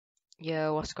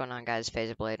Yo, what's going on, guys?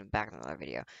 Blade and back in another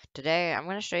video. Today, I'm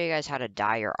going to show you guys how to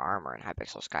dye your armor in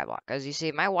Hypixel Skyblock. As you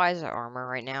see, my Wise armor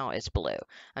right now is blue.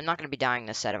 I'm not going to be dyeing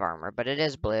this set of armor, but it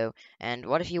is blue. And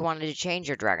what if you wanted to change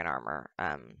your dragon armor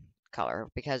color?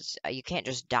 Because you can't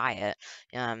just dye it.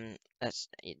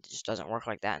 It just doesn't work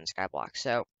like that in Skyblock.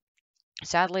 So,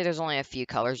 sadly, there's only a few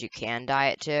colors you can dye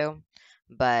it to,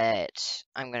 but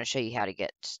I'm going to show you how to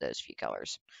get those few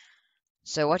colors.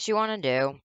 So, what you want to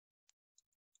do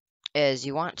is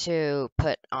you want to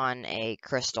put on a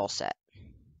crystal set.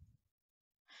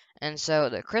 And so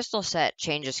the crystal set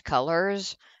changes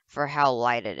colors for how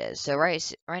light it is. So right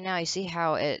now you see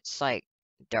how it's like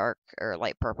dark or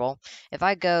light purple. If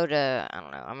I go to, I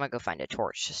don't know, I'm gonna go find a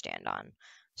torch to stand on.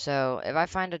 So if I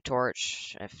find a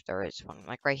torch, if there is one,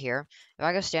 like right here, if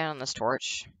I go stand on this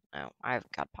torch, oh, I've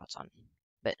got pots on.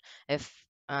 But if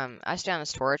I stand on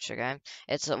this torch, okay,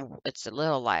 it's a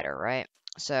little lighter, right?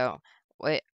 So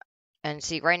wait, and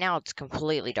see, right now it's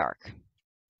completely dark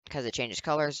because it changes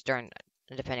colors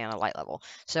depending on the light level.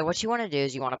 So what you want to do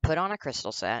is you want to put on a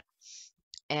crystal set,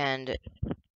 and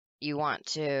you want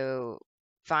to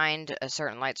find a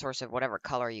certain light source of whatever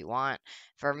color you want.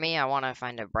 For me, I want to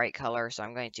find a bright color, so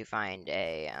I'm going to find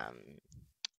a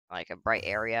like a bright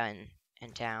area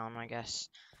in town, I guess,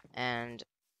 and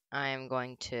I'm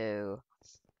going to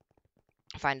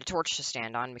find a torch to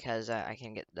stand on because I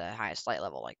can get the highest light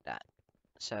level like that.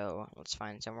 So let's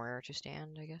find somewhere to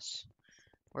stand, I guess.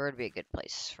 Where would be a good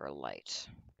place for light?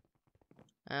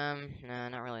 No,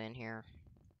 not really in here.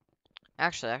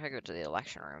 Actually, I could go to the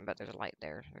election room, but there's a light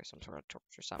there. There's some sort of torch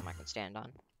or something I can stand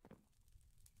on.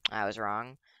 I was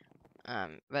wrong.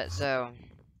 But so,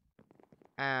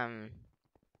 right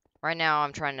now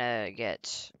I'm trying to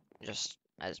get just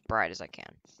as bright as I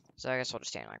can. So I guess I'll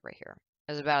just stand like right here.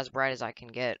 It's about as bright as I can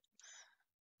get.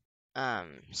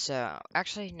 So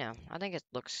actually, no. I think it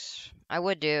looks. I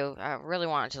really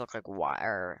want it to look like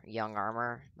young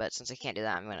armor, but since I can't do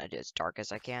that, I'm gonna do as dark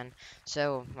as I can.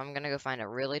 So I'm gonna go find a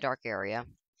really dark area,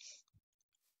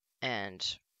 and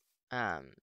um,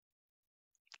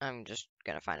 I'm just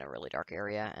gonna find a really dark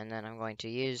area, and then I'm going to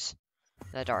use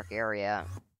the dark area,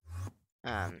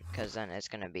 because then it's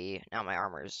gonna be now my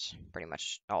armor's pretty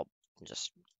much all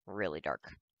just really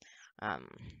dark,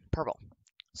 purple.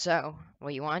 So,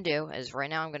 what you want to do is right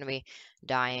now I'm going to be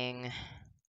dyeing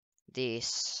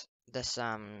this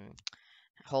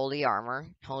holy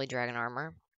dragon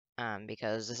armor,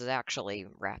 because this is actually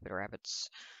Rapid Rabbit's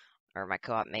or my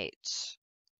co-op mate's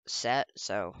set.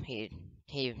 So he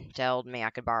told me I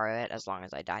could borrow it as long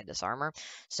as I dyed this armor.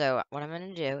 So what I'm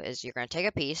going to do is you're going to take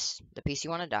the piece you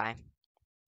want to dye,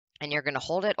 and you're going to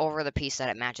hold it over the piece that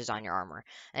it matches on your armor.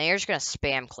 And you're just going to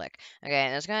spam click. Okay,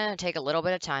 and it's going to take a little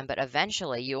bit of time, but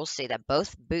eventually you will see that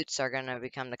both boots are going to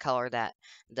become the color that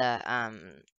the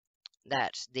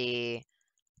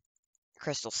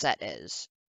crystal set is.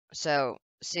 So,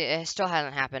 see, it still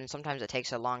hasn't happened. Sometimes it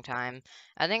takes a long time.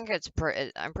 I think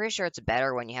I'm pretty sure it's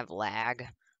better when you have lag,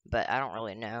 but I don't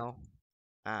really know.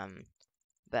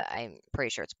 But I'm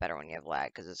pretty sure it's better when you have lag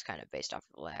because it's kind of based off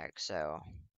of lag. So,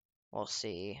 we'll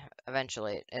see.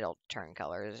 Eventually, it'll turn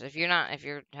colors. If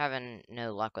you're having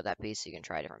no luck with that piece, you can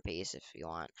try a different piece if you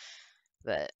want.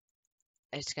 But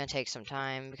it's gonna take some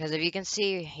time because if you can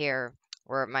see here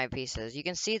where my piece is, you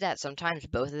can see that sometimes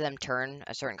both of them turn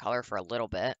a certain color for a little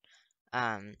bit.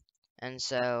 And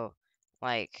so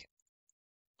like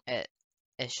it,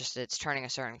 it's turning a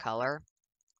certain color,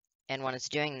 and when it's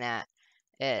doing that,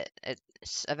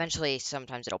 it's eventually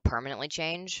sometimes it'll permanently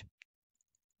change.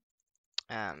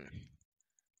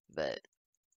 But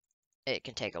it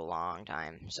can take a long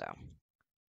time. So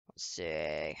let's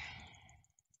see.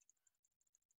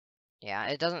 Yeah,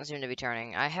 it doesn't seem to be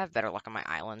turning. I have better luck on my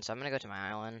island, so I'm gonna go to my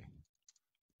island.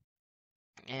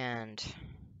 And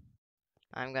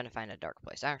I'm gonna find a dark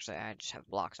place. Actually, I just have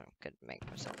blocks. I could make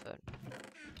myself an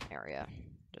area.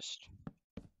 Just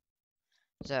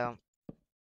so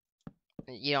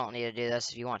you don't need to do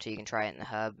this. If you want to, you can try it in the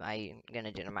hub. I'm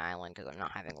gonna do it on my island because I'm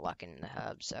not having luck in the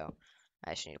hub. So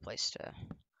I just need a place to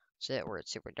sit where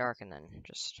it's super dark, and then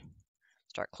just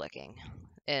start clicking.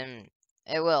 And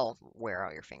it will wear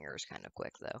out your fingers kind of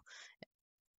quick, though.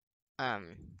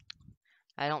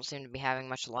 I don't seem to be having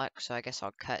much luck, so I guess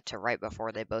I'll cut to right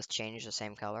before they both change the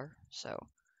same color. So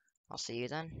I'll see you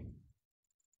then.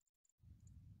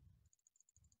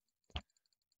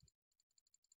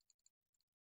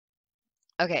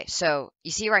 Okay, so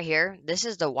you see right here, this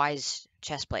is the Wise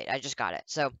chestplate. I just got it.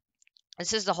 So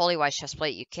this is the Holy Wise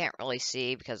chestplate. You can't really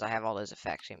see because I have all those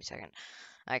effects. Give me a second.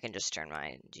 I can just turn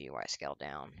my GUI scale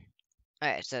down.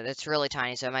 Okay, so it's really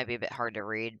tiny, so it might be a bit hard to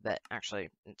read, but actually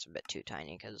it's a bit too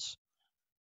tiny because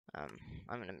I'm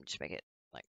gonna just make it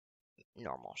like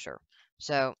normal, sure.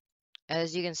 So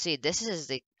as you can see, this is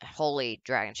the Holy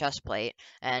Dragon chest plate,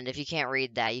 and if you can't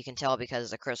read that, you can tell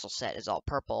because the crystal set is all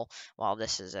purple, while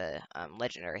this is a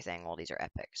legendary thing. Well, these are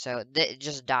epic. So it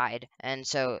just died, and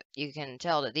so you can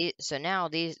tell that these. So now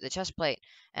the chest plate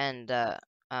and the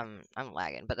I'm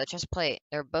lagging, but the chest plate,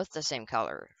 they're both the same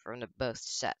color from the both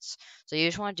sets. So you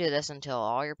just want to do this until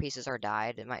all your pieces are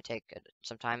dyed. It might take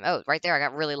some time. Oh, right there, I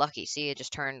got really lucky. See, it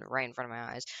just turned right in front of my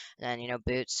eyes. And then,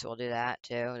 boots, we'll do that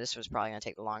too. This was probably going to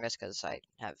take the longest because I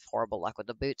have horrible luck with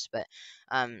the boots, but,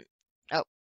 oh,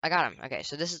 I got him. Okay,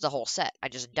 so this is the whole set. I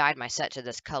just dyed my set to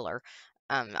this color.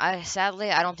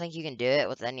 Sadly, I don't think you can do it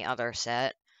with any other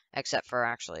set, except for,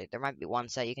 actually, there might be one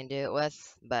set you can do it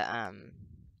with, but,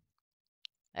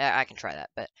 I can try that,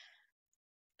 but,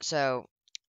 so,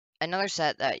 another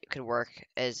set that could work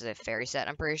is the fairy set,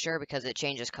 I'm pretty sure, because it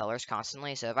changes colors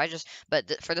constantly. So if I just,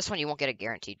 but for this one, you won't get a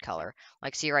guaranteed color.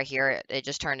 Like, see right here, it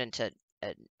just turned into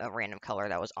a random color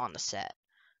that was on the set.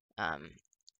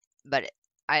 But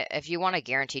if you want a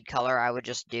guaranteed color, I would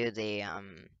just do the,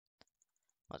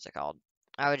 what's it called?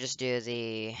 I would just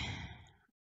do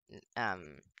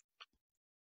um,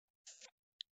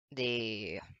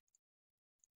 the,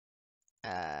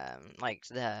 like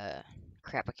the,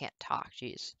 crap, I can't talk,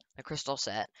 jeez. The crystal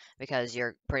set, because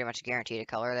you're pretty much guaranteed a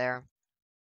color there.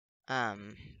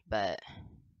 But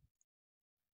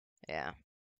yeah.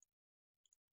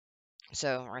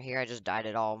 So right here, I just dyed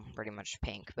it all pretty much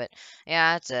pink. But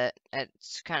yeah, that's it.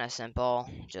 It's kind of simple.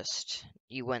 Just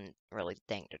you wouldn't really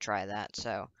think to try that.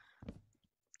 So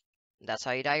that's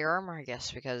how you dye your armor, I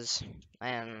guess. Because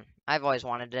I've always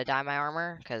wanted to dye my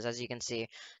armor. Because as you can see,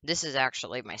 this is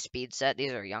actually my speed set.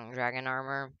 These are young dragon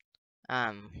armor.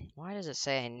 Why does it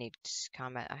say I need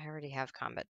combat? I already have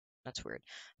combat. That's weird.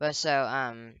 But so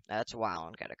that's wild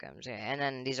on catacombs. Yeah, and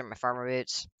then these are my farmer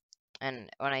boots. And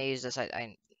when I use this,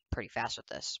 I'm pretty fast with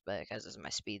this, but because this is my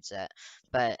speed set.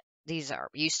 But these are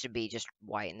used to be just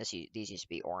white, and these used to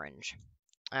be orange.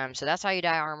 So that's how you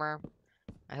dye armor.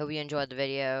 I hope you enjoyed the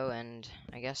video, and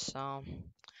I guess I'll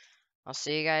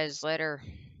see you guys later.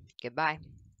 Goodbye.